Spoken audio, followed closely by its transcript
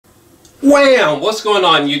Wham! What's going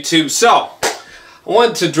on, YouTube? So, I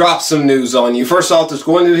wanted to drop some news on you. First off, there's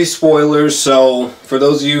going to be spoilers, so for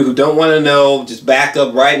those of you who don't want to know, just back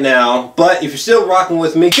up right now. But if you're still rocking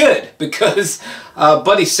with me, good, because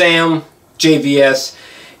buddy Sam, JVS,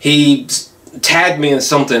 he tagged me in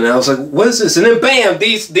something, and I was like, what is this? And then bam,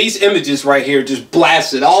 these images right here just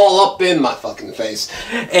blasted all up in my fucking face.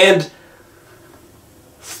 And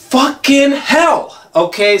fucking hell!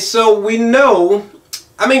 Okay, so we know,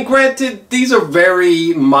 I mean, granted, these are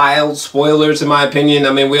very mild spoilers in my opinion.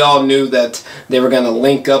 I mean, we all knew that they were going to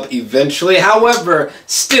link up eventually. However,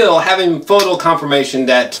 still, having photo confirmation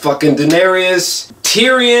that fucking Daenerys,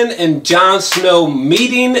 Tyrion, and Jon Snow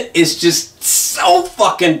meeting is just so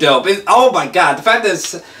fucking dope. Oh my god, the fact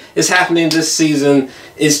that it's happening this season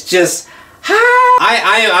is just...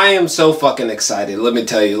 I am so fucking excited, let me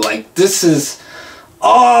tell you. Like, this is...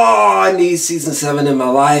 Oh, I need season 7 in my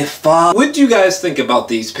life. What did you guys think about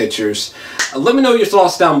these pictures? Let me know your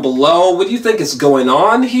thoughts down below. What do you think is going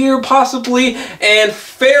on here, possibly? And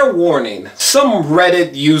fair warning, some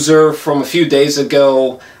Reddit user from a few days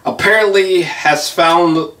ago apparently has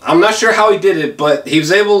found, I'm not sure how he did it, but he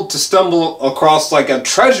was able to stumble across like a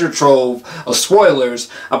treasure trove of spoilers.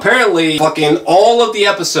 Apparently, fucking all of the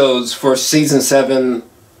episodes for season 7,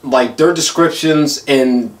 like their descriptions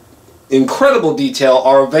and incredible detail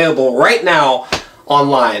are available right now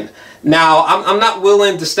online. Now, I'm not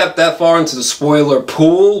willing to step that far into the spoiler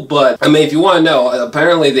pool, but I mean, if you want to know,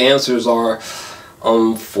 apparently the answers are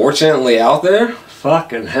unfortunately out there.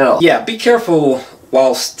 Fucking hell. Yeah, be careful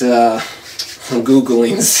whilst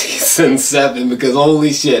Googling season 7, because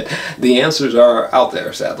holy shit, the answers are out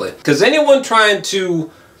there, sadly. Because anyone trying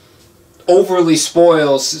to overly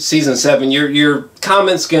spoil season 7, your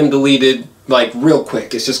comments getting deleted like real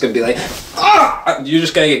quick. It's just gonna be like, ah! You're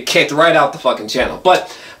just gonna get kicked right out the fucking channel. But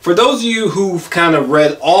for those of you who've kind of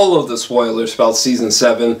read all of the spoilers about season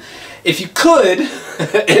 7, if you could,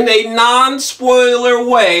 in a non-spoiler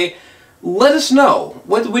way, let us know.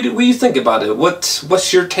 What do you think about it?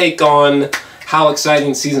 What's your take on how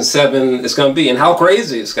exciting season 7 is gonna be and how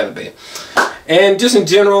crazy it's gonna be? And just in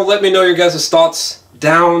general, let me know your guys' thoughts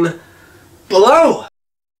down below.